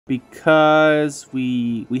because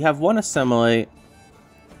we have one Assimilate.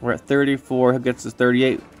 We're at 34, it gets us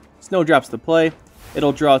 38. Snowdrops to play.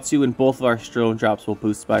 It'll draw 2, and both of our Snowdrops will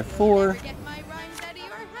boost by 4.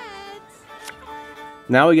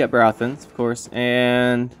 Now we get Brothans, of course,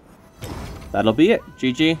 and that'll be it.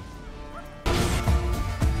 GG.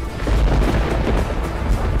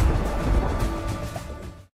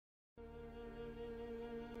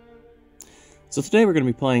 So today we're going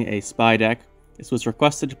to be playing a Spy deck. This was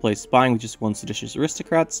requested to play Spying with just 1 Seditious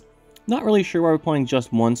Aristocrats. Not really sure why we're playing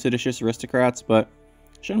just 1 Seditious Aristocrats, but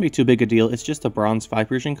shouldn't be too big a deal. It's just a bronze 5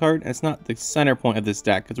 Persian card, and it's not the center point of this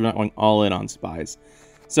deck because we're not going all in on Spies.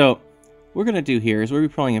 So what we're going to do here is we'll be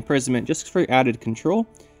playing Imprisonment just for added control.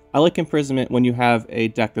 I like Imprisonment when you have a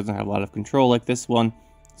deck that doesn't have a lot of control like this one.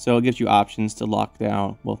 So it gives you options to lock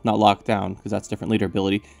down, well, not lock down because that's different leader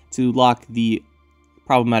ability, to lock the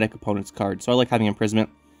problematic opponent's card. So I like having Imprisonment.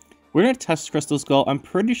 We're going to test Crystal Skull. I'm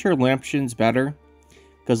pretty sure Lampshin's better,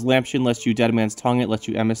 because Lampshin lets you Dead Man's Tongue it, lets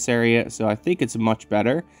you Emissary it, so I think it's much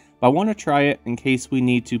better. But I want to try it in case we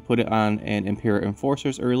need to put it on an Impera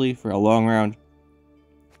Enforcers early for a long round.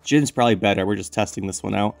 Jin's probably better, we're just testing this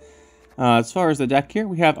one out. As far as the deck here,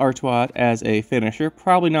 we have Artois as a finisher,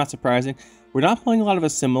 probably not surprising. We're not playing a lot of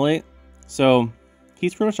Assimilate, so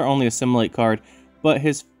he's pretty much our only Assimilate card, but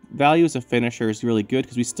his value as a finisher is really good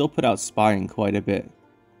because we still put out Spying quite a bit.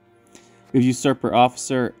 We have Usurper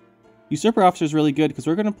Officer. Usurper Officer is really good because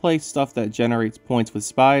we're going to play stuff that generates points with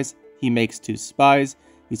Spies. He makes 2 Spies.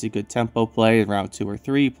 He's a good tempo play in round 2 or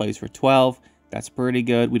 3. Plays for 12. That's pretty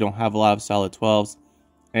good. We don't have a lot of solid 12s.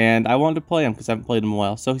 And I wanted to play him because I haven't played him in a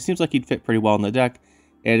while. So he seems like he'd fit pretty well in the deck.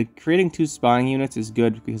 And creating 2 Spying units is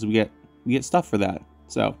good because we get stuff for that.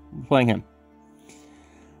 So we're playing him.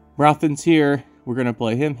 Brothan's here. We're going to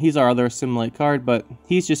play him. He's our other Assimilate card, but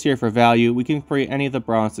he's just here for value. We can create any of the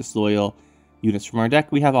Bronze Disloyal units from our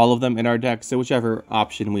deck. We have all of them in our deck, so whichever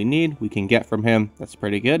option we need, we can get from him. That's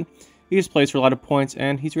pretty good. He just plays for a lot of points,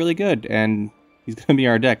 and he's really good, and he's going to be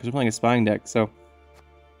our deck, because we're playing a Spying deck. So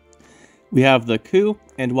we have the Coup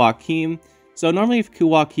and Joachim. So normally if Coup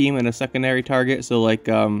Joachim and a secondary target, so like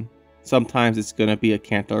sometimes it's going to be a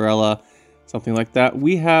Cantarella, something like that.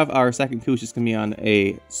 We have our second Coup, which is going to be on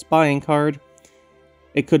a Spying card.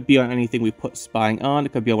 It could be on anything we put Spying on.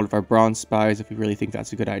 It could be on one of our Bronze Spies if we really think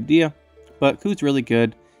that's a good idea. But Coup's really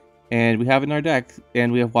good, and we have it in our deck,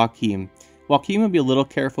 and we have Joachim. Joachim would be a little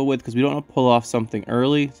careful with because we don't want to pull off something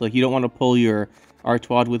early. So like you don't want to pull your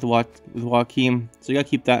Artois with Joachim, so you gotta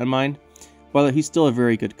keep that in mind. But he's still a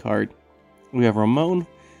very good card. We have Ramon.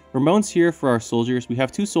 Ramon's here for our soldiers. We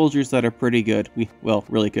have 2 soldiers that are pretty good. Well,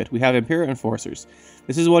 really good. We have Impera Enforcers.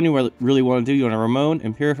 This is one you really want to do. You want a Ramon,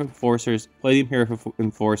 Impera Enforcers, play the Impera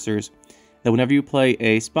Enforcers. Then whenever you play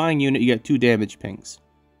a Spying unit, you get 2 damage pings.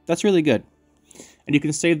 That's really good. And you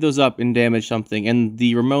can save those up and damage something, and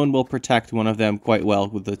the Ramon will protect one of them quite well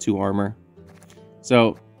with the 2 armor.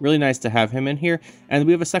 So, really nice to have him in here. And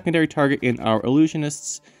we have a secondary target in our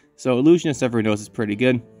Illusionists. So, Illusionists, everyone knows, is pretty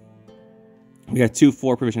good. We got 2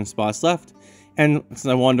 4 provision spots left, and since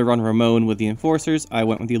I wanted to run Ramon with the Enforcers, I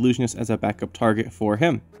went with the Illusionist as a backup target for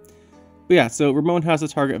him. But yeah, so Ramon has a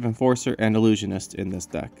target of Enforcer and Illusionist in this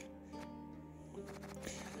deck.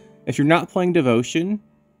 If you're not playing Devotion,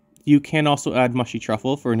 you can also add Mushy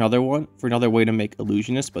Truffle for another way to make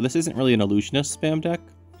Illusionist, but this isn't really an Illusionist spam deck.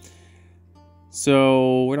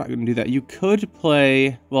 So we're not going to do that. You could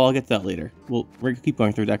play, well, I'll get to that later. We're going to keep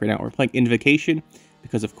going through the deck right now. We're playing Invocation,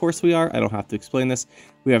 because of course we are. I don't have to explain this.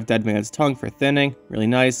 We have Dead Man's Tongue for thinning. Really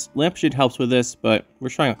nice. Lampshade helps with this, but we're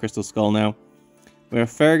trying out Crystal Skull now. We have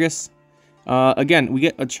Fergus. Again, we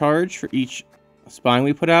get a charge for each Spying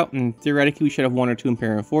we put out, and theoretically we should have 1 or 2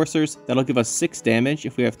 Impera Enforcers. That'll give us 6 damage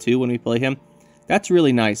if we have 2 when we play him. That's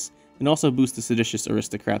really nice. And also boost the Seditious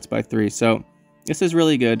Aristocrats by 3. So this is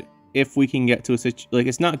really good if we can get to a situation. Like,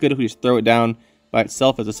 it's not good if we just throw it down by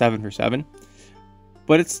itself as a 7 for 7.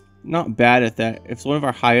 But it's not bad at that. It's one of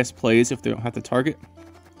our highest plays if they don't have to target.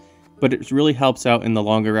 But it really helps out in the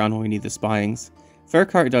longer round when we need the Spyings.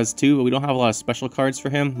 Fercart does too, but we don't have a lot of special cards for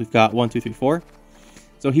him. We've got 1, 2, 3, 4.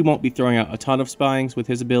 So he won't be throwing out a ton of Spyings with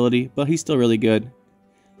his ability, but he's still really good.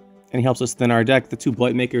 And he helps us thin our deck. The 2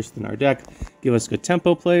 Blight Makers thin our deck, give us good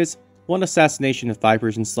tempo plays. 1 Assassination of 5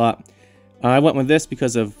 Persian slot. I went with this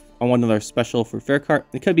because of I want another special for Fercart.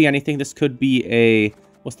 It could be anything. This could be a,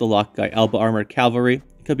 what's the lock guy? Elba Armored Cavalry.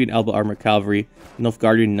 It could be an Elba Armored Cavalry,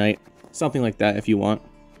 Nilfgaard Knight, something like that if you want.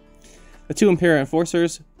 The 2 Impera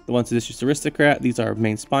Enforcers, the 1 Seditious Aristocrat. These are our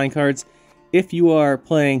main Spying cards. If you are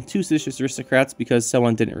playing 2 Seditious Aristocrats because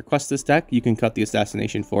someone didn't request this deck, you can cut the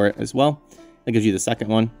Assassination for it as well. That gives you the second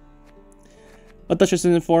one. A Duchess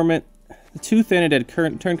and Informant. The 2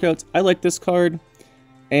 Thanated Turncoats. I like this card,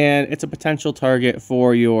 and it's a potential target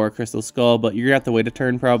for your Crystal Skull, but you're going to have to wait a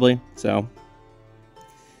turn probably, so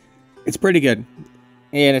it's pretty good.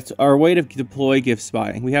 And it's our way to deploy Give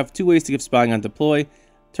Spying. We have 2 ways to give Spying on deploy.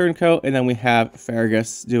 Turncoat, and then we have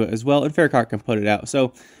Fergus do it as well, and Fercart can put it out.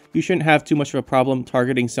 So you shouldn't have too much of a problem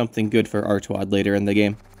targeting something good for Artwad later in the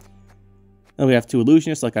game. Then we have 2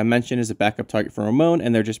 Illusionists, like I mentioned, as a backup target for Ramon,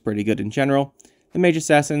 and they're just pretty good in general. The Mage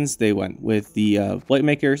Assassins, they went with the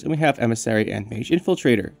Blightmakers, and we have Emissary and Mage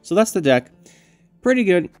Infiltrator. So that's the deck. Pretty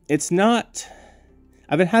good. It's not...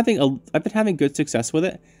 I've been having good success with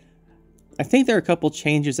it. I think there are a couple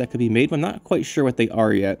changes that could be made, but I'm not quite sure what they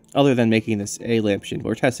are yet, other than making this a lampshade.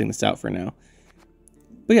 We're testing this out for now.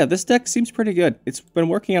 But yeah, this deck seems pretty good. It's been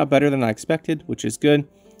working out better than I expected, which is good.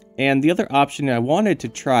 And the other option I wanted to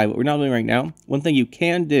try, what we're not doing right now, one thing you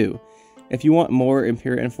can do, if you want more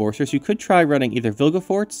Impera Enforcers, you could try running either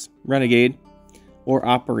Vilgefortz, Renegade, or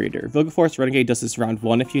Operator. Vilgefortz, Renegade does this round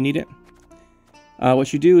 1 if you need it.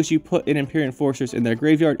 What you do is you put in Impera Enforcers in their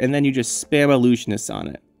graveyard, and then you just spam Illusionists on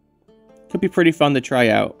it. Could be pretty fun to try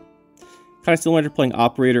out. Kind of similar to playing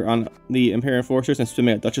Operator on the Impera Enforcers and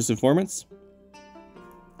swimming at Duchess Informants.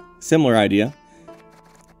 Similar idea.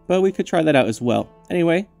 But we could try that out as well.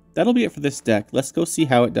 Anyway, that'll be it for this deck. Let's go see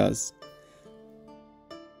how it does.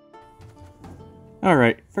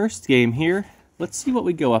 Alright, first game here. Let's see what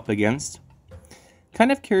we go up against.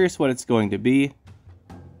 Kind of curious what it's going to be.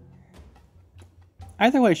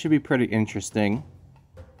 Either way, it should be pretty interesting.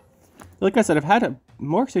 Like I said, I've had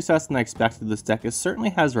more success than I expected with this deck. It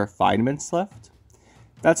certainly has refinements left.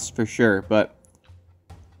 That's for sure, but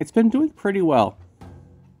it's been doing pretty well.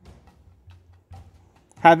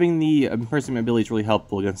 Having the Imprisonment ability is really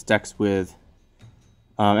helpful against decks with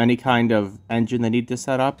any kind of engine they need to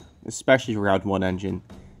set up, especially round 1 engine.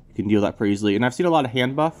 You can deal that pretty easily. And I've seen a lot of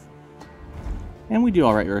hand buff, and we do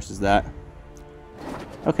alright versus that.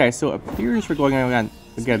 Okay, so it appears we're going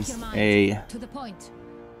against a...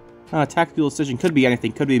 tactical decision. Could be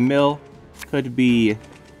anything. Could be mill. Could be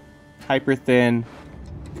hyper thin.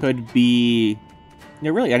 Could be...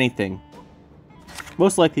 really anything.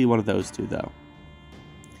 Most likely one of those 2, though.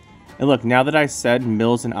 And look, now that I said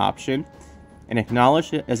mill's an option, and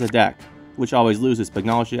acknowledge it as a deck, which always loses, but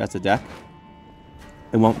acknowledge it as a deck,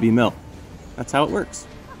 it won't be mill. That's how it works.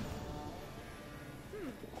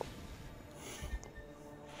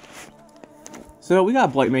 So we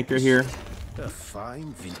got Blightmaker here. A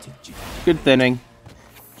fine vintage. Good thinning.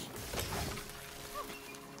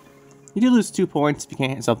 You do lose 2 points if you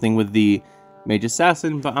can't hit something with the Mage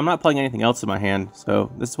Assassin, but I'm not playing anything else in my hand,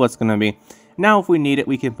 so this is what's going to be. Now, if we need it,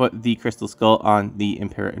 we can put the Crystal Skull on the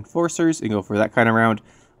Impera Enforcers and go for that kind of round,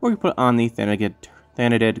 or we put it on the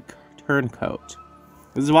Thanated Turncoat.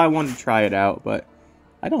 This is why I wanted to try it out, but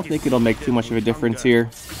I don't think it'll make too much of a difference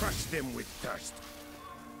here.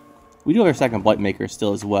 We do have our second Blightmaker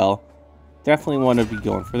still as well. Definitely want to be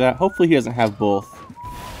going for that. Hopefully he doesn't have both.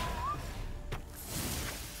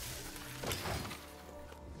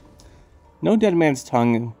 No Dead Man's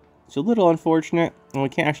Tongue. It's a little unfortunate, and we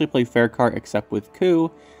can't actually play Fercart except with Coup.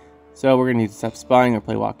 So we're going to need to stop Spying or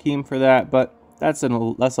play Joachim for that, but that's a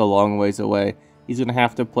long ways away. He's going to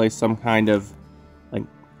have to play some kind of like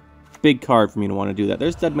big card for me to want to do that.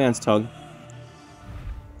 There's Dead Man's Tongue.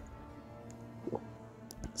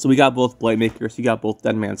 So we got both Blightmakers, he got both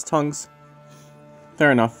Dead Man's Tongues.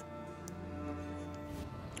 Fair enough.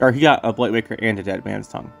 Or he got a Blightmaker and a Dead Man's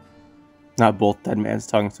Tongue. Not both Dead Man's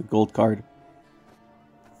Tongue, it's a gold card.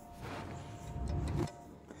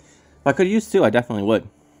 If I could use 2, I definitely would.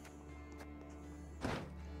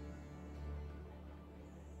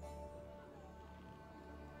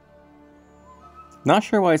 Not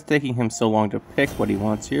sure why it's taking him so long to pick what he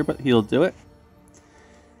wants here, but he'll do it.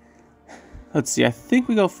 Let's see, I think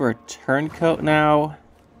we go for a Turncoat now.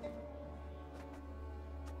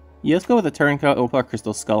 Yeah, let's go with a Turncoat and we'll put a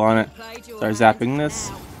Crystal Skull on it. Start zapping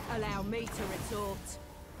this.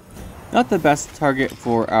 Not the best target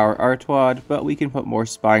for our Artwad, but we can put more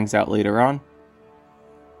Spyings out later on.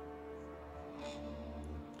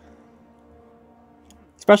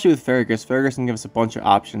 Especially with Fergus. Fergus can give us a bunch of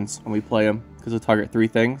options when we play him, because we'll target 3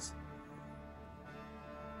 things.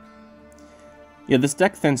 Yeah, this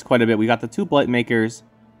deck thins quite a bit. We got the 2 Blightmakers.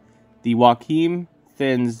 The Joachim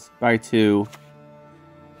thins by 2.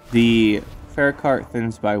 The Fercart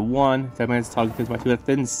thins by 1. Dead Man's Tongue thins by 2. That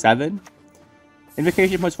thins 7.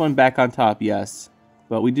 Invocation puts 1 back on top, yes.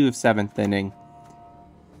 But we do have 7 thinning.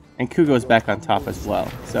 And Coup goes back on top as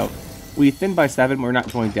well. So we thin by 7, but we're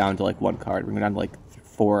not going down to like 1 card. We're going down to like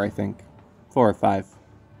 4, I think. 4 or 5.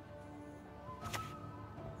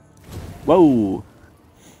 Whoa!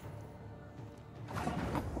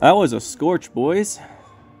 That was a Scorch, boys.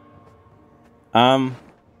 What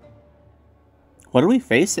are we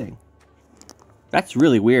facing? That's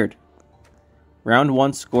really weird. Round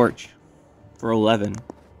 1 Scorch for 11.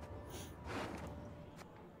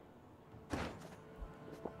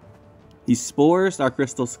 He spores our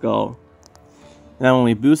Crystal Skull. Now when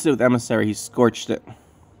we boosted it with Emissary, he scorched it.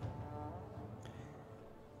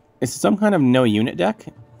 Is it some kind of no unit deck?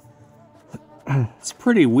 It's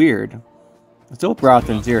pretty weird. Let's hope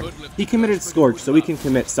Brothen's here. He committed Scorch, so we can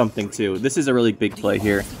commit something too. This is a really big play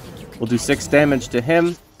here. We'll do 6 damage to him,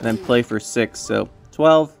 and then play for 6, so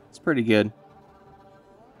 12. It's pretty good.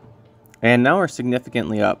 And now we're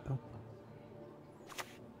significantly up.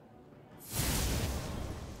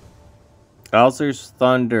 Alzur's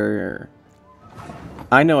Thunder.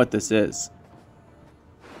 I know what this is.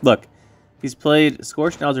 Look, he's played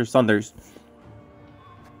Scorched and Alzur's Thunders.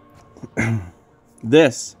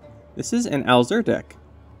 This is an Alzur deck.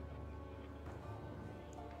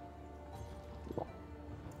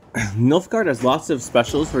 Nilfgaard has lots of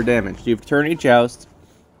specials for damage. You have Eternity Joust,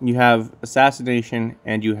 you have Assassination,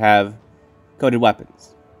 and you have Coded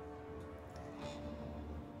Weapons.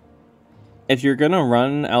 If you're going to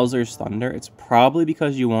run Alzur's Thunder, it's probably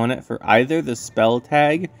because you want it for either the spell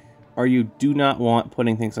tag or you do not want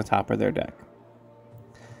putting things on top of their deck.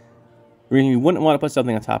 You wouldn't want to put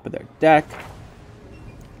something on top of their deck.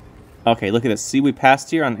 Okay, look at this. See, we passed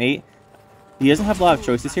here on 8. He doesn't have a lot of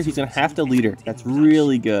choices here. He's going to have to leader. That's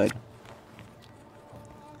really good.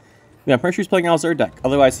 Yeah, I'm pretty sure he's playing Alzur deck.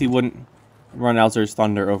 Otherwise, he wouldn't run Alzur's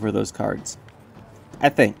Thunder over those cards. I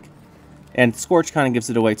think. And Scorch kind of gives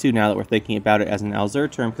it away too now that we're thinking about it as an Alzur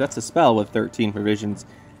term, because that's a spell with 13 provisions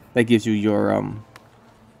that gives you your,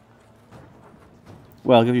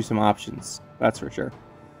 well, it gives you some options. That's for sure.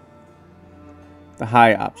 The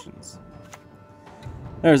high options.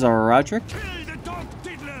 There's our Roderick.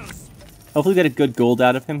 Hopefully we get a good gold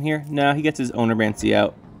out of him here. No, he gets his Ownermancy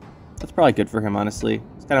out. That's probably good for him, honestly.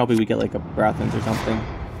 Just kind of hoping we get like a Brathens or something.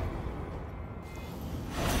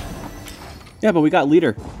 Yeah, but we got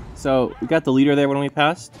leader. So we got the leader there when we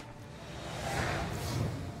passed.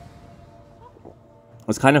 I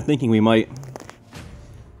was kind of thinking we might.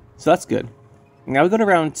 So that's good. Now we go to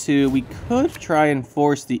round 2. We could try and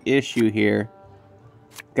force the issue here.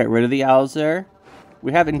 Get rid of the Alzur.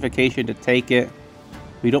 We have Invocation to take it.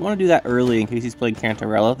 We don't want to do that early in case he's playing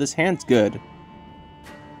Cantarella. This hand's good.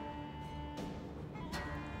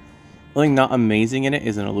 The only not amazing in it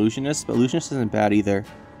is an Illusionist, but Illusionist isn't bad either.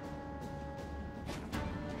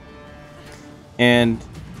 And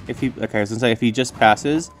if he, okay, I was gonna say if he just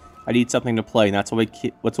passes, I need something to play, and that's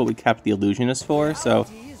what we kept the Illusionist for. So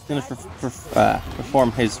he's gonna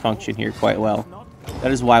perform his function here quite well.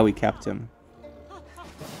 That is why we kept him.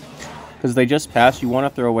 Because if they just pass, you want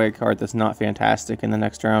to throw away a card that's not fantastic in the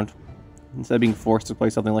next round, instead of being forced to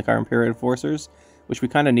play something like our Impera Enforcers, which we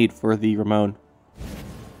kind of need for the Ramon.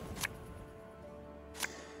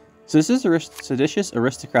 So this is Seditious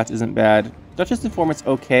Aristocrats isn't bad. Duchess Informant's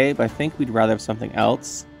okay, but I think we'd rather have something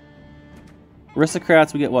else.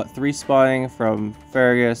 Aristocrats, we get what, 3 spying from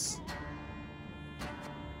Fergus.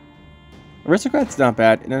 Aristocrats not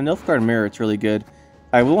bad, and a Nilfgaard Mirror, it's really good.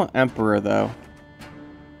 I will want Emperor though.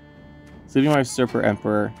 So we want Usurper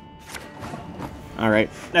Emperor. Alright,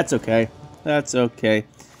 that's okay. That's okay.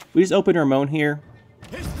 We just open Ramon here.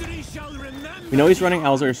 We know he's running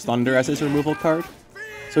Alzur's Thunder as his removal card.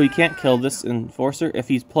 So he can't kill this Enforcer. If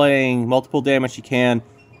he's playing multiple damage, he can.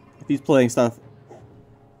 If he's playing stuff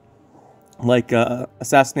like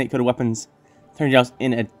Assassinate, Coded Weapons, turns out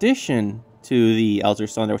in addition to the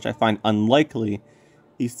Alzur's Thunder, which I find unlikely,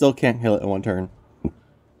 he still can't kill it in 1 turn.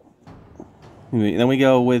 Anyway, then we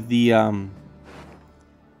go with the,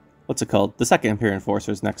 what's it called? The second Impera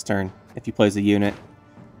Enforcers next turn, if he plays a unit.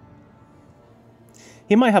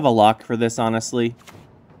 He might have a lock for this, honestly.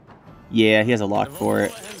 Yeah, he has a lock for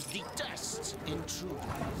it.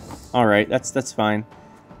 Alright, that's fine.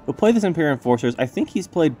 We'll play this Impera Enforcers. I think he's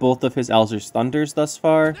played both of his Alzur's Thunders thus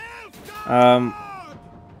far.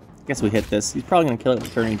 Guess we hit this. He's probably going to kill it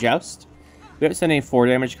with Eternity Joust. We haven't sent any 4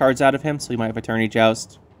 damage cards out of him, so he might have Eternity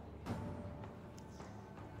Joust.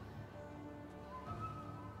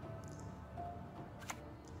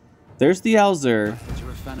 There's the Alzur.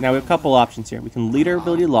 Now we have a couple options here. We can leader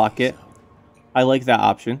ability lock it. I like that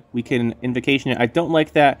option. We can Invocation it. I don't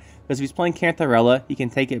like that because if he's playing Cantarella, he can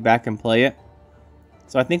take it back and play it.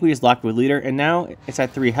 So I think we just locked with leader, and now it's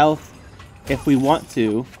at 3 health. If we want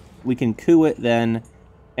to, we can coup it then,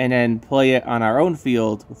 and then play it on our own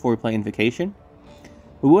field before we play Invocation.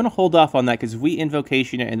 We want to hold off on that because if we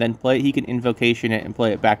Invocation it and then play it, he can Invocation it and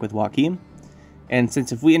play it back with Joachim. And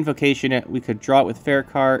since if we invocation it, we could draw it with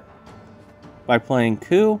Fercart by playing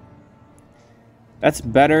Coup. That's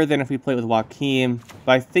better than if we play it with Joachim,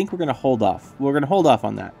 but I think we're going to hold off. We're going to hold off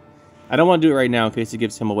on that. I don't want to do it right now in case it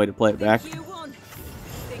gives him a way to play it back.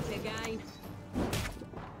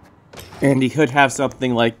 And he could have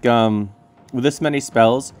something like, with this many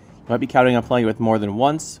spells, he might be counting on playing it with more than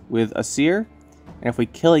once with a seer. And if we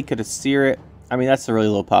kill, he could Assir it. I mean, that's a really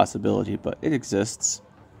low possibility, but it exists.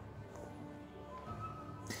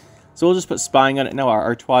 So we'll just put Spying on it. Now our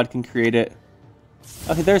Artois can create it.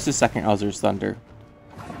 Okay, there's the second Alzur's Thunder.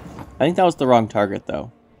 I think that was the wrong target,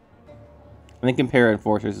 though. I think Impera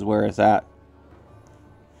Enforcers is where it's at.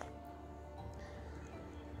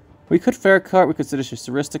 We could Fercart, we could Seditious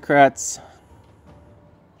Aristocrats.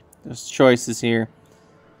 There's choices here.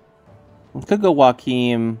 We could go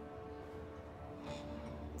Joachim.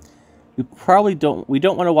 We probably don't... We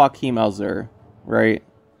don't want to Joachim Alzur, right?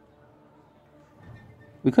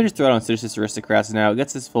 We could just throw it on Seditious Aristocrats now. It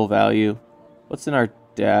gets its full value. What's in our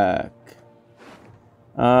deck?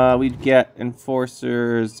 We'd get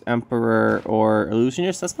Enforcers, Emperor, or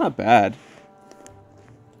Illusionists. That's not bad.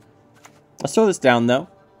 Let's throw this down, though.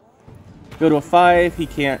 Go to a 5. He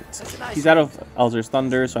can't... He's out of Alzur's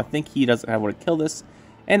Thunder, so I think he doesn't have a way to kill this.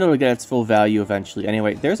 And it'll get its full value eventually.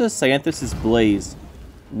 Anyway, there's a Cyanthus' Blaze.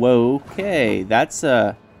 Whoa, okay. That's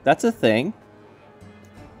a thing.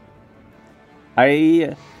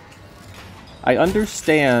 I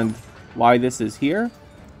understand why this is here.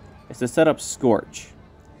 It's to set up Scorch.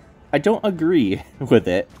 I don't agree with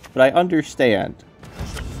it, but I understand.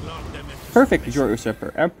 Perfect Majority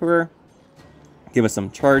Usurper Emperor. Give us some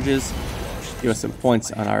charges. Give us some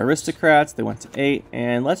points on our aristocrats. They went to 8.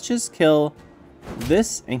 And let's just kill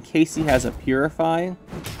this in case he has a Purify.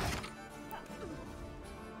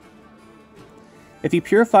 If he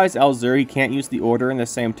purifies Alzur, he can't use the order in the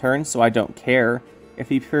same turn, so I don't care. If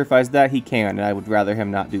he purifies that, he can, and I would rather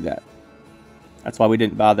him not do that. That's why we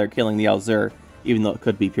didn't bother killing the Alzur, even though it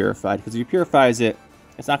could be purified. Because if he purifies it,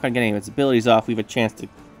 it's not going to get any of its abilities off. We have a chance to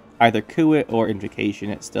either coup it or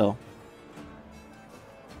invocation it still.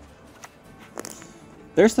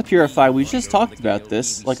 There's the Purify. We just talked about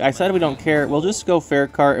this. Like I said, we don't care. We'll just go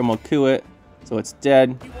Fercart and we'll coup it, so it's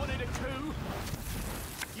dead.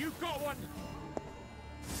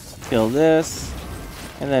 Kill this,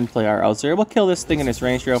 and then play our Alzur. We'll kill this thing in his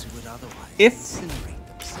range row. The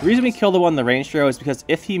reason we kill the one in the range row is because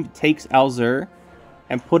if he takes Alzur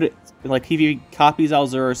and put it, like if he copies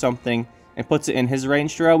Alzur or something and puts it in his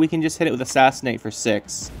range row, we can just hit it with Assassinate for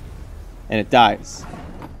 6, and it dies.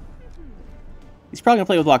 He's probably gonna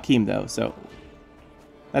play with Joachim though, so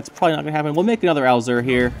that's probably not gonna happen. We'll make another Alzur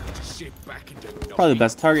here. Probably the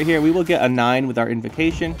best target here. We will get a 9 with our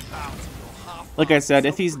invocation. Like I said,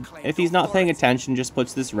 if he's not paying attention, just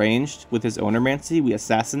puts this ranged with his Onomancy, we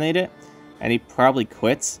assassinate it, and he probably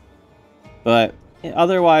quits. But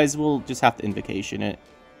otherwise, we'll just have to invocation it.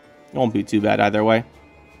 It won't be too bad either way.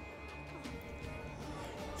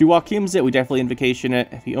 If he Joachims it, we definitely invocation it.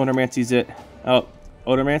 If he Onomancies it, oh,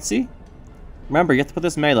 Onomancy? Remember, you have to put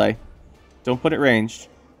this melee. Don't put it ranged.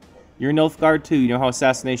 You're Nilfgaard too, you know how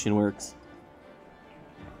assassination works.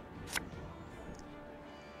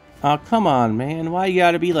 Oh, come on, man. Why you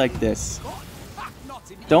gotta be like this?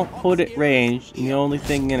 Don't put it ranged in the only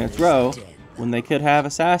thing in its row when they could have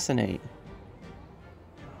Assassinate.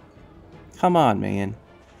 Come on, man.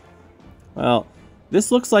 Well,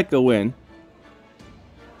 this looks like a win.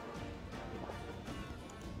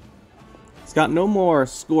 It's got no more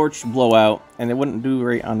Scorch Blowout, and it wouldn't do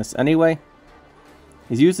right on this anyway.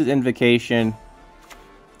 He's used his Invocation.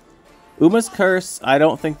 Uma's Curse, I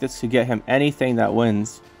don't think this could get him anything that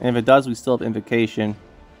wins. And if it does, we still have Invocation.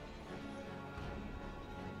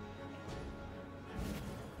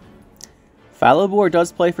 Falibor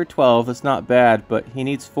does play for 12, that's not bad, but he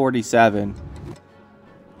needs 47.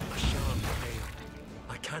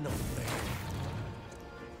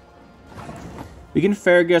 We can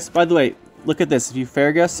Fergus, by the way, look at this, if you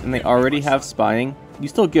Fergus and they already have Spying, you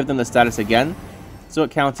still give them the status again, so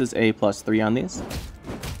it counts as a +3 on these.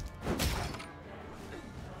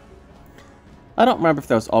 I don't remember if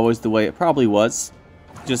that was always the way. It probably was.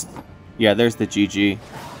 Just, yeah, there's the GG.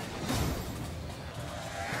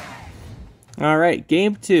 Alright,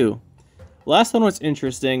 game 2. Last one was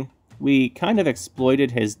interesting. We kind of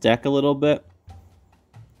exploited his deck a little bit.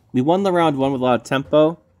 We won the round 1 with a lot of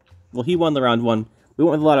tempo. Well, he won the round 1. We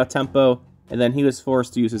went with a lot of tempo, and then he was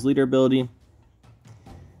forced to use his leader ability.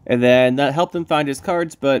 And then that helped him find his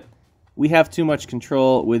cards, but we have too much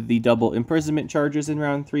control with the double imprisonment charges in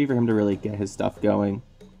round 3 for him to really get his stuff going.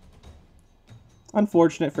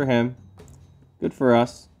 Unfortunate for him. Good for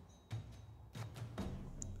us.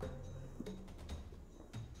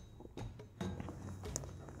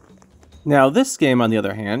 Now this game, on the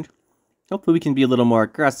other hand, hopefully we can be a little more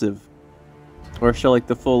aggressive. Or show like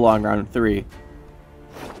the full long round 3.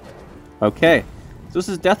 Okay. So this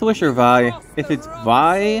is Death Wish or Vi. If it's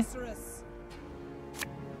Vi...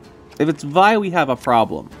 If it's Vi, we have a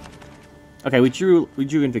problem. Okay, we drew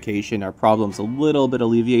Invocation. Our problem's a little bit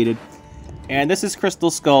alleviated. And this is Crystal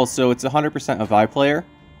Skull, so it's 100% a Vi player.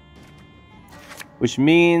 Which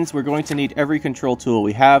means we're going to need every control tool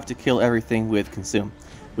we have to kill everything with Consume.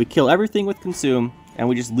 We kill everything with Consume, and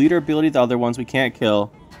we just lead our ability to the other ones we can't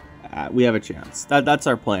kill. We have a chance. That's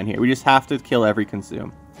our plan here. We just have to kill every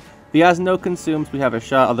Consume. If he has no Consumes, we have a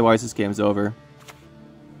shot, otherwise this game's over.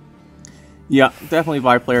 Yeah, definitely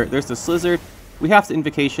Vi player. There's the Slizzard. We have to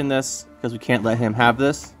Invocation this, because we can't let him have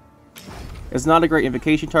this. It's not a great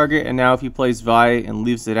Invocation target, and now if he plays Vi and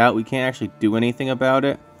leaves it out, we can't actually do anything about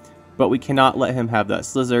it. But we cannot let him have that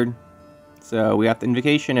Slizzard. So we have to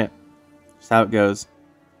Invocation it. That's how it goes.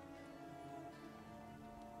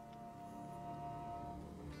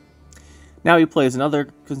 Now he plays another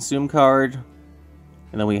Consume card.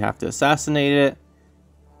 And then we have to Assassinate it.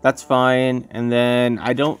 That's fine. And then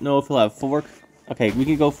I don't know if he'll have Fork. Okay, we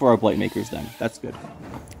can go for our Blight Makers then. That's good.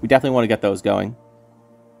 We definitely want to get those going.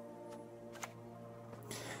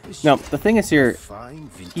 Now, the thing is here,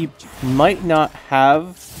 he might not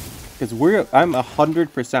have... Because I'm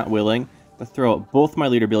 100% willing to throw out both my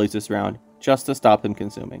leader abilities this round just to stop him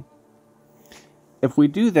consuming. If we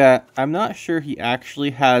do that, I'm not sure he actually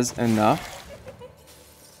has enough.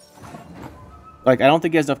 Like, I don't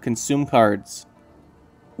think he has enough Consume cards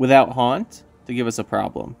without Haunt to give us a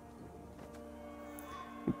problem.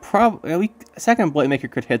 Second Blightmaker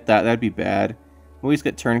could hit that. That'd be bad. We just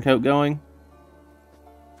get Turncoat going.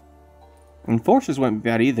 Enforcers wouldn't be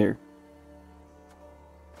bad either.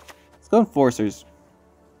 Let's go Enforcers.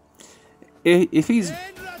 If he's...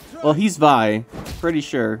 Well, he's Vi, pretty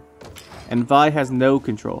sure. And Vi has no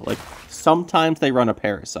control. Like, sometimes they run a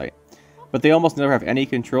Parasite. But they almost never have any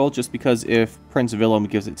control just because if Prince Willem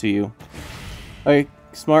gives it to you. Okay,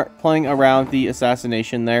 smart playing around the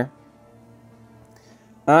Assassination there.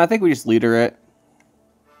 I think we just leader it.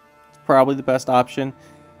 It's probably the best option.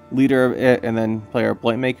 Leader it and then play our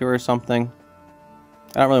Blightmaker or something.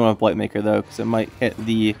 I don't really want a Blightmaker though, because it might hit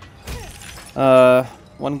the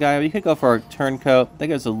one guy. We could go for our Turncoat. That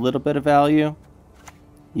gives a little bit of value.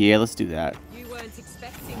 Yeah, let's do that. You weren't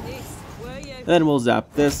expecting this, were you? Then we'll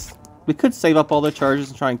zap this. We could save up all the charges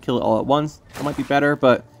and try and kill it all at once. That might be better,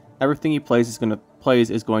 but everything he plays is going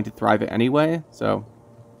to thrive it anyway. So,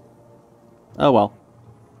 oh well.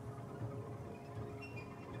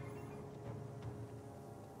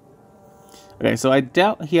 Okay, so I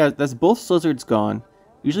doubt he has... That's both Slizzards gone.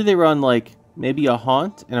 Usually they run, like, maybe a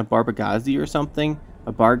Haunt and a Barbagazi or something.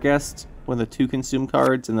 A Barghest with the 2 Consume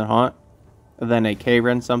cards and the Haunt. And then a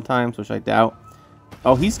K-Ren sometimes, which I doubt.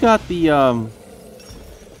 Oh, he's got the,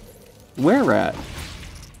 Were-Rat.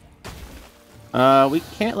 We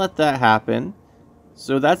can't let that happen.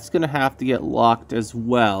 So that's going to have to get locked as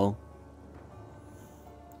well.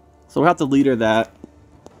 So we'll have to leader that.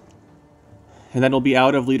 And then he'll be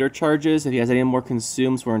out of leader charges. If he has any more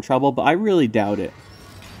Consumes, we're in trouble. But I really doubt it.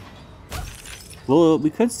 Well, we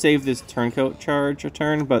could save this Turncoat charge a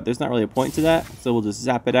turn, but there's not really a point to that. So we'll just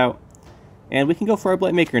zap it out. And we can go for our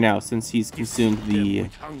Blightmaker now, since he's consumed the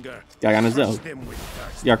guy on his own.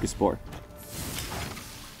 The Archospore.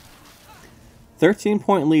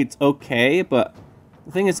 13-point lead's okay, but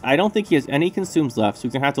the thing is, I don't think he has any Consumes left, so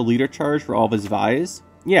he's going to have to leader charge for all of his Vi's.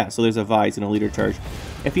 Yeah, so there's a Vi's and a leader charge.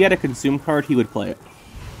 If he had a Consume card, he would play it.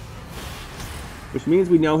 Which means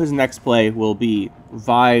we know his next play will be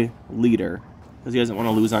Vi leader, because he doesn't want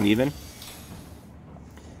to lose on even.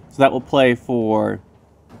 So that will play for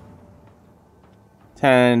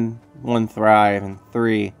 10, 1 Thrive, and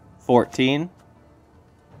 3, 14.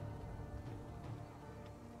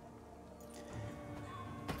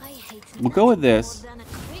 We'll go with this.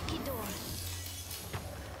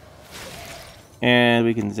 And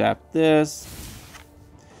we can zap this.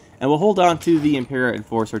 And we'll hold on to the Impera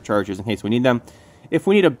Enforcer charges in case we need them. If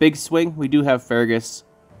we need a big swing, we do have Fergus.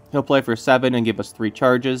 He'll play for 7 and give us 3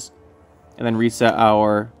 charges. And then reset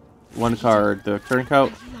our 1 card, the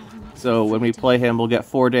Turncoat. So when we play him, we'll get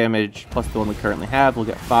 4 damage plus the one we currently have. We'll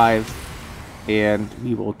get 5. And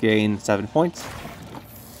we will gain 7 points.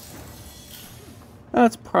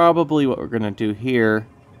 That's probably what we're going to do here.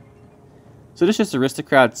 So this just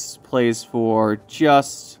Aristocrats plays for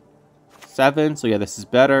just 7. So yeah, this is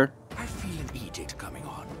better. I feel an edict coming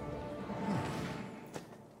on.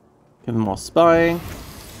 Give them all spying.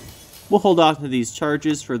 We'll hold off to these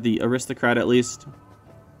charges for the Aristocrat at least.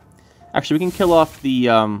 Actually, we can kill off the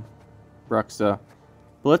Bruxa.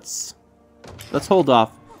 But let's Let's hold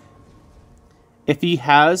off. If he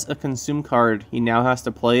has a consume card, he now has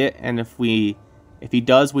to play it, and if he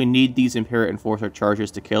does, we need these Impera Enforcer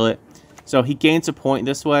charges to kill it. So he gains a point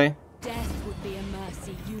this way. Death would be a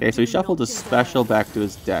mercy you Okay, so he do shuffled not a special deserve. back to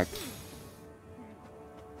his deck.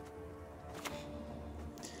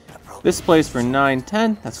 This plays for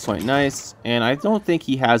 9-10. That's quite nice. And I don't think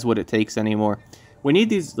he has what it takes anymore. We need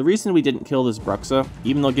these. The reason we didn't kill this Bruxa,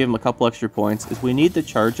 even though give him a couple extra points, is we need the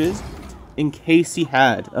charges in case he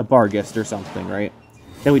had a Barghest or something, right?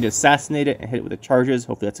 Then we'd assassinate it and hit it with the charges.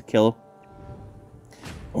 Hopefully that's a kill.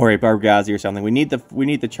 Or a Bargazi or something. We need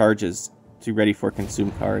the charges to be ready for a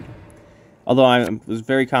consume card. Although I was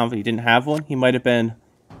very confident he didn't have one, he might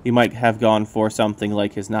have gone for something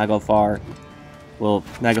like his Naglfar. Well,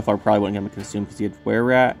 Naglfar probably wouldn't get him a consume because he had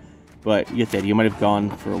Were-Rat, but you get the idea. You might have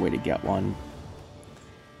gone for a way to get one.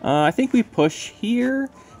 I think we push here.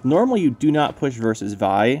 Normally, you do not push versus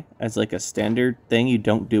Vi as like a standard thing. You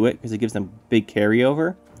don't do it because it gives them big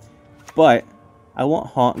carryover. But I want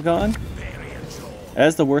Haunt gone. That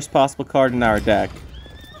is the worst possible card in our deck.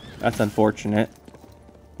 That's unfortunate.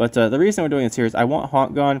 But the reason we're doing this here is I want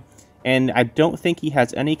Haunt gone, and I don't think he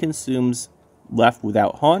has any consumes left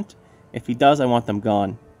without Haunt. If he does, I want them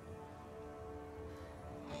gone.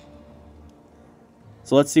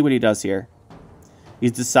 So let's see what he does here.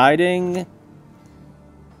 He's deciding...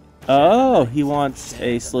 Oh, he wants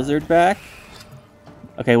a Slizzard back.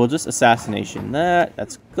 Okay, we'll just Assassination that.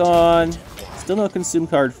 That's gone. Still no consume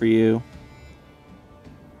card for you.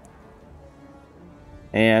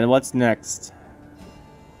 And what's next?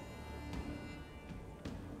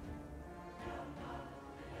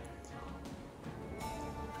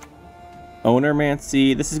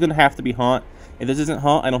 Ownermancy. This is going to have to be Haunt. If this isn't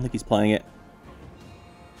Haunt, I don't think he's playing it.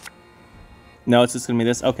 No, it's just going to be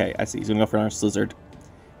this. Okay, I see. He's going to go for another Slizzard.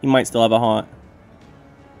 He might still have a Haunt.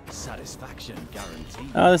 Satisfaction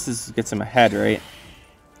guaranteed. Oh, gets him ahead, right?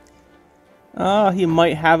 Oh, he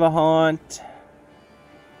might have a Haunt.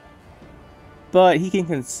 But he can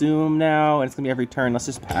consume now, and it's going to be every turn. Let's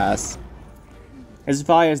just pass. His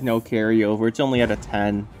Vi has no carryover. It's only at a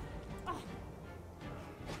 10.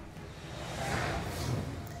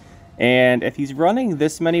 And if he's running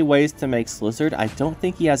this many ways to make Slizzard, I don't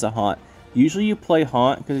think he has a Haunt. Usually you play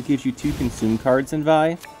Haunt because it gives you 2 consume cards in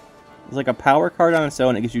Vi. It's like a power card on its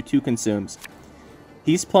own, it gives you 2 consumes.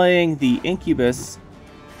 He's playing the Incubus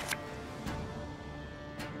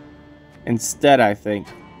instead, I think.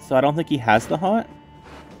 So I don't think he has the Haunt.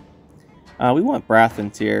 We want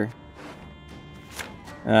Brathens here.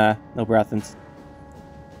 No Brathens.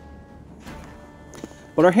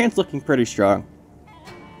 But our hand's looking pretty strong.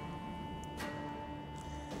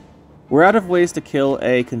 We're out of ways to kill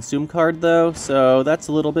a consume card, though, so that's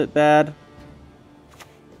a little bit bad.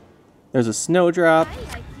 There's a Snowdrop. I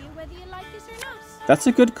like you whether you like us or not. That's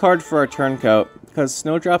a good card for our turncoat, because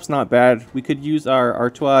Snowdrop's not bad. We could use our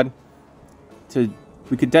Artois to...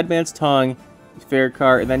 We could Dead Man's Tongue,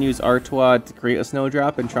 Fercart, and then use Artois to create a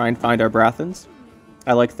Snowdrop and try and find our Brathens.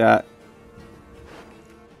 I like that.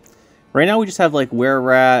 Right now we just have, like,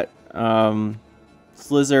 Were-Rat,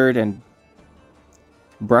 Slizzard, and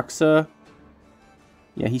Bruxa.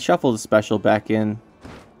 Yeah, he shuffled a special back in.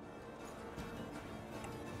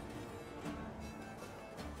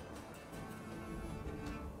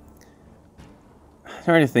 I'm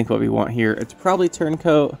trying to think what we want here. It's probably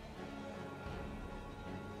Turncoat.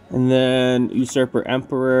 And then Usurper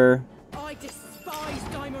Emperor. I despise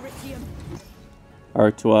Dimeritium.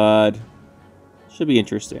 Artois. Should be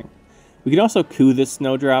interesting. We can also coup this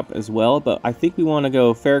Snowdrop as well, but I think we want to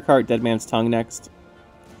go Fercart, Dead Man's Tongue next.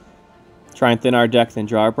 Try and thin our deck, then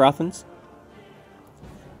draw our Brathens.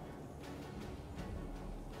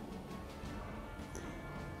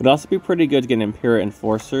 Would also be pretty good to get an Impera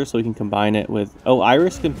Enforcer, so we can combine it with... Oh,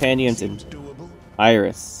 Iris Companions and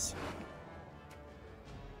Iris.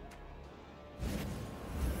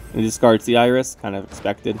 He discards the Iris, kind of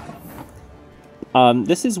expected.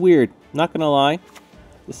 This is weird, not gonna lie.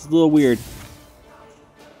 This is a little weird.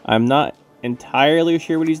 I'm not entirely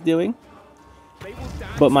sure what he's doing.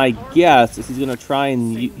 But my guess is he's gonna try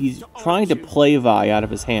and... He's trying to play Vi out of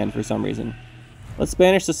his hand for some reason. Let's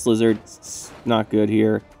banish the Slizzard. It's not good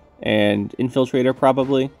here. And Infiltrator,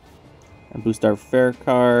 probably. And boost our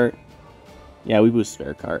Fercart. Yeah, we boost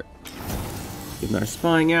Fercart. Give him our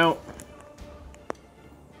Spying out.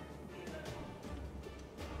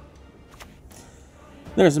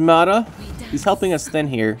 There's Mata. He's helping us thin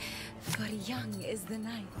here. For young is the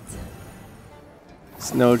night.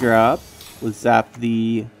 Snowdrop. We'll zap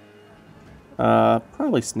the...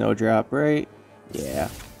 probably Snowdrop, right? Yeah.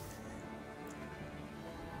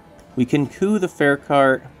 We can coup the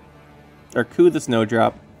Fercart. or coup the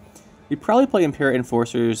Snowdrop. We probably play Impera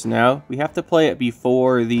Enforcers now. We have to play it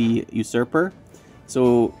before the Usurper.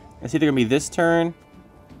 So it's either going to be this turn,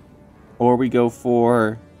 or we go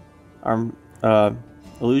for our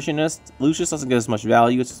Illusionist. Illusionist doesn't get as much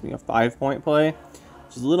value. It's just being a 5-point play,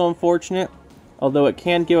 which is a little unfortunate. Although it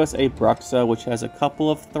can give us a Bruxa, which has a couple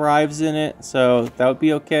of Thrives in it, so that would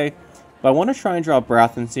be okay. But I want to try and draw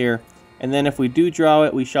Brathens here, and then if we do draw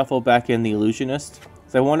it, we shuffle back in the Illusionist.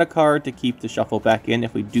 So I want a card to keep the shuffle back in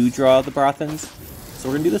if we do draw the Brathens. So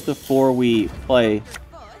we're going to do this before we play.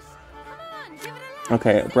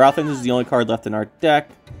 Okay, Brathens is the only card left in our deck.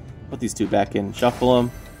 Put these two back in, shuffle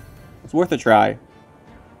them. It's worth a try.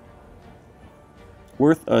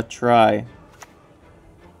 Worth a try.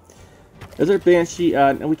 Desert Banshee,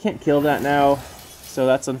 and we can't kill that now, so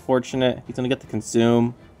that's unfortunate. He's going to get to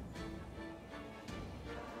consume.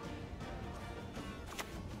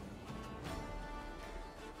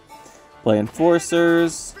 Play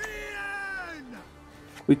Enforcers.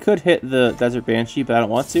 We could hit the Desert Banshee, but I don't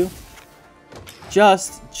want to.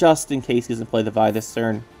 Just in case he doesn't play the Vi this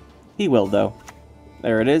turn. He will, though.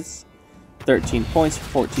 There it is. 13 points,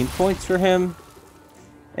 14 points for him.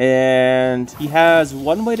 And he has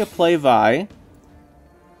one way to play Vi.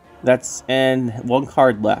 And one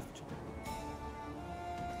card left.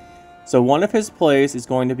 So one of his plays is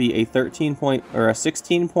going to be a 13-point or a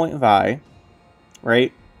 16-point Vi,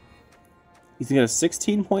 right? He's going to get a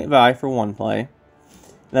 16-point Vi for one play. And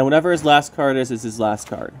then whatever his last card is his last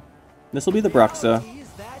card. This will be the Bruxa.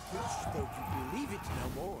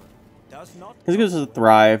 This gives us a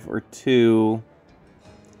Thrive or two.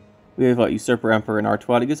 We have Usurper, Emperor, and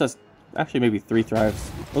Artwad. It gives us actually maybe 3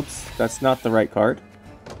 Thrives. Oops, that's not the right card.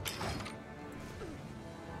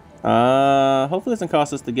 Hopefully it doesn't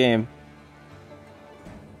cost us the game.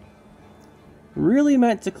 Really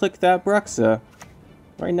meant to click that Bruxa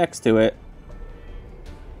right next to it.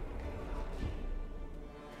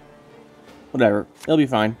 Whatever, it'll be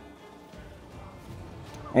fine.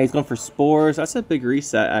 And he's going for Spores. That's a big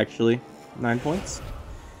reset, actually. 9 points.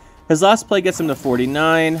 His last play gets him to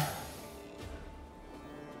 49.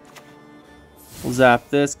 We'll zap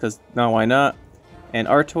this, because now why not? And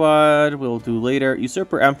Artwad we'll do later.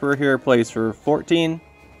 Usurper Emperor here plays for 14.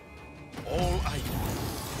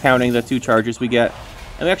 Counting the 2 charges we get.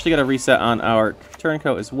 And we actually got a reset on our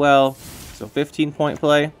Turncoat as well. So 15-point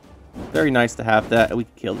play. Very nice to have that. We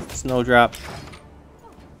can kill the Snowdrop.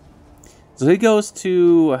 So he goes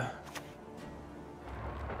to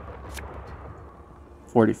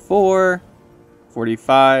 44,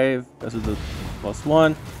 45. This is the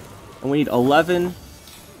 +1. And we need 11,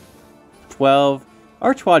 12.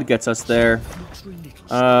 Archwad gets us there.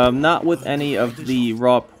 Not with any of the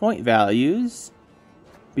raw point values.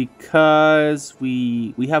 Because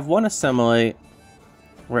we have 1 Assimilate.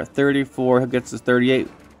 We're at 34. He gets us 38.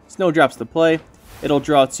 Snowdrops to play. It'll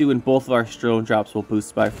draw 2, and both of our Snowdrops will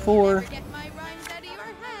boost by 4.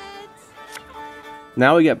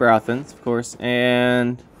 Now we get Brathens, of course,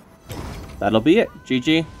 and that'll be it.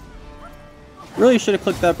 GG. Really should have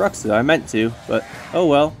clicked that Bruxa. I meant to, but oh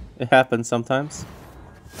well. It happens sometimes.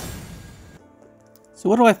 So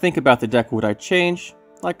what do I think about the deck? Would I change?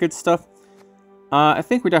 Like good stuff. I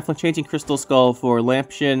think we're definitely changing Crystal Skull for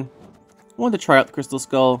Lampshin. I wanted to try out the Crystal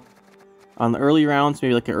Skull on the early rounds,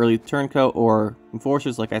 maybe like an early Turncoat or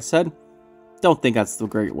Enforcers, like I said. Don't think that's the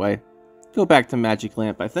great way. Go back to Magic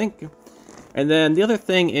Lamp, I think. And then the other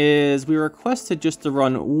thing is we were requested just to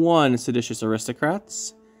run 1 Seditious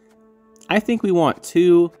Aristocrats. I think we want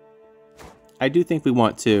 2. I do think we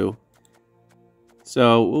want 2.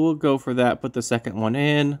 So we'll go for that, put the second one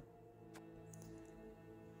in.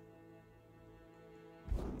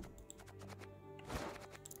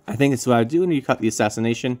 I think it's what I do when you cut the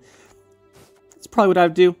Assassination. It's probably what I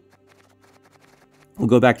would do. We'll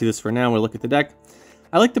go back to this for now. We'll look at the deck.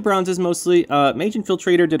 I like the bronzes mostly. Mage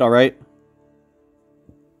Infiltrator did alright.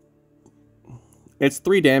 It's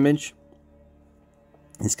 3 damage.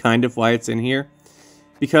 It's kind of why it's in here.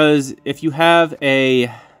 Because if you have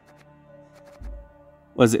a...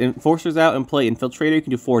 Was it Enforcers out and play Infiltrator, you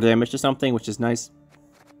can do 4 damage to something, which is nice.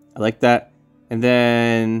 I like that. And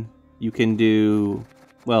then you can do...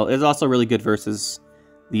 Well, it's also really good versus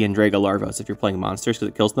the Indraga Larvas if you're playing monsters, because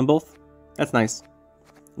it kills them both. That's nice.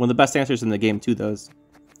 One of the best answers in the game to those.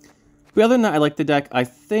 But other than that, I like the deck. I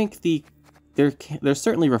think there's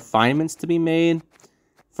certainly refinements to be made.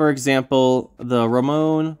 For example, the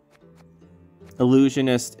Ramon,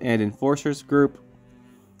 Illusionist, and Enforcers group.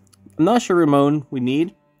 I'm not sure Ramon we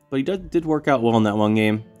need, but he did work out well in that one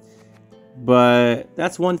game. But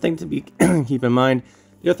that's one thing to be keep in mind.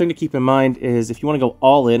 The other thing to keep in mind is if you want to go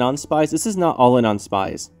all in on Spies, this is not all in on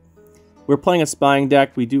Spies. we're playing a spying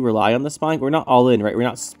deck, we do rely on the spying. We're not all in, right? We're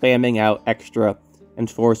not spamming out extra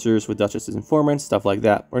enforcers with Duchess's informants, stuff like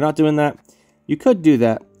that. We're not doing that. You could do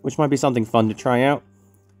that, which might be something fun to try out.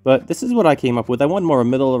 But this is what I came up with. I wanted more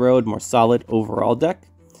middle of the road, more solid overall deck.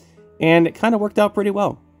 And it kind of worked out pretty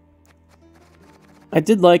well. I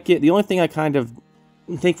did like it. The only thing I kind of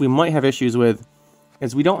think we might have issues with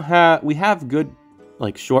is we have good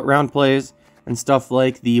like short round plays and stuff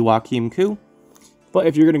like the Joachim Coup. But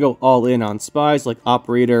if you're going to go all in on spies like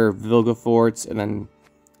Operator, Vilgefortz, and then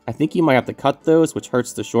I think you might have to cut those, which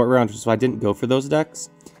hurts the short round, so I didn't go for those decks.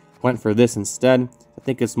 Went for this instead. I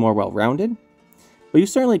think it's more well-rounded. But you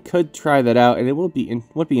certainly could try that out, and it would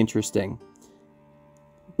be interesting.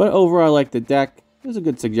 But overall, I like the deck. It was a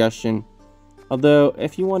good suggestion. Although,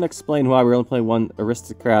 if you want to explain why we're only playing one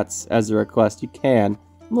Aristocrats as a request, you can.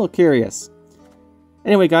 I'm a little curious.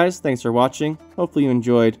 Anyway, guys, thanks for watching. Hopefully you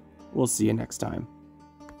enjoyed. We'll see you next time.